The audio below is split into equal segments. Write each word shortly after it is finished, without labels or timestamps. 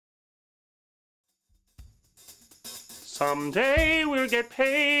Someday we'll get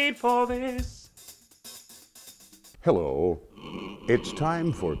paid for this. Hello. It's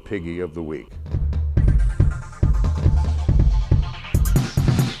time for Piggie of the Week.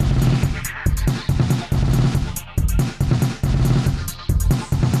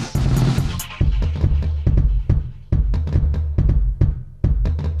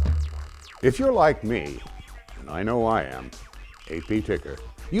 If you're like me, and I know I am, AP Ticker,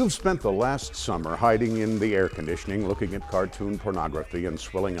 you've spent the last summer hiding in the air conditioning, looking at cartoon pornography and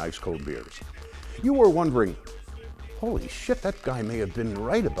swilling ice-cold beers. You were wondering, holy shit, that guy may have been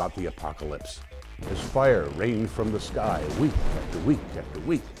right about the apocalypse, as fire rained from the sky week after week after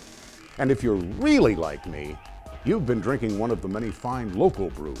week. And if you're really like me, you've been drinking one of the many fine local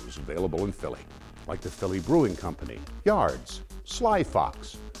brews available in Philly, like the Philly Brewing Company, Yards, Sly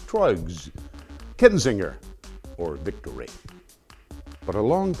Fox, Trug's, Kinzinger, or Victory. But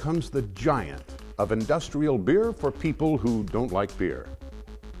along comes the giant of industrial beer for people who don't like beer,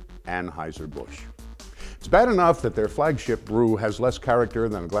 Anheuser Busch. It's bad enough that their flagship brew has less character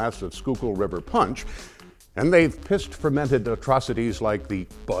than a glass of Schuylkill River Punch, and they've pissed fermented atrocities like the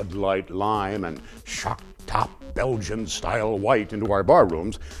Bud Light Lime and Shock Top Belgian-style white into our bar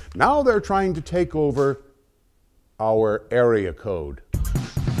rooms. Now they're trying to take over our area code.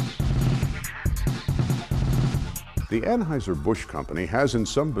 The Anheuser-Busch Company has, in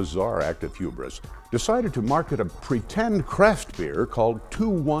some bizarre act of hubris, decided to market a pretend craft beer called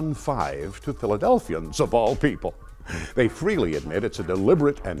 215 to Philadelphians, of all people. They freely admit it's a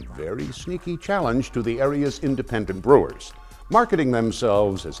deliberate and very sneaky challenge to the area's independent brewers, marketing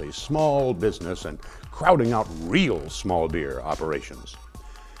themselves as a small business and crowding out real small beer operations.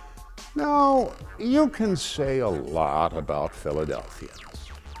 Now, you can say a lot about Philadelphians.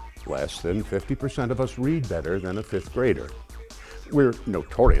 Less than 50% of us read better than a fifth grader. We're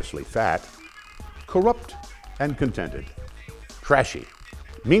notoriously fat, corrupt and contented, trashy,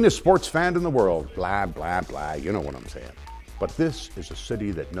 meanest sports fan in the world, blah, blah, blah, you know what I'm saying. But this is a city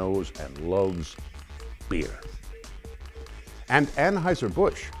that knows and loves beer. And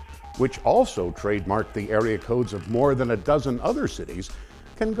Anheuser-Busch, which also trademarked the area codes of more than a dozen other cities,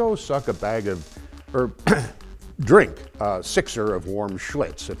 can go suck a bag of, drink a sixer of warm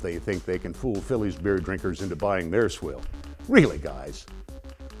Schlitz if they think they can fool Philly's beer drinkers into buying their swill. Really, guys,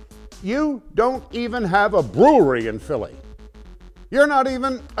 you don't even have a brewery in Philly. You're not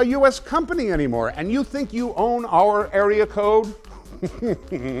even a U.S. company anymore, and you think you own our area code?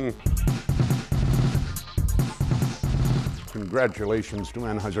 Congratulations to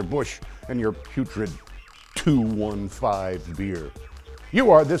Anheuser-Busch and your putrid 215 beer.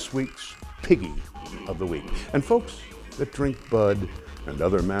 You are this week's Piggie of the Week. And folks that drink Bud and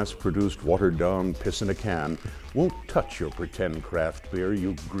other mass-produced watered-down piss in a can won't touch your pretend craft beer,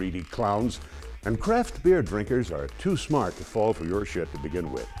 you greedy clowns. And craft beer drinkers are too smart to fall for your shit to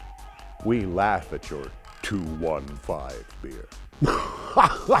begin with. We laugh at your 215 beer.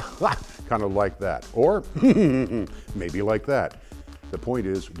 Kind of like that. Or maybe like that. The point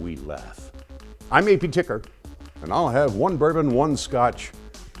is, we laugh. I'm AP Ticker, and I'll have one bourbon, one scotch,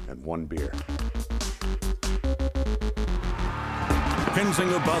 and one beer.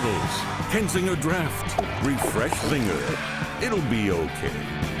 Kinzinger bottles, Kinzinger draft, refresh zinger. It'll be okay.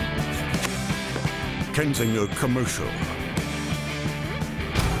 Kinzinger commercial.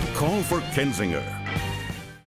 Call for Kinzinger.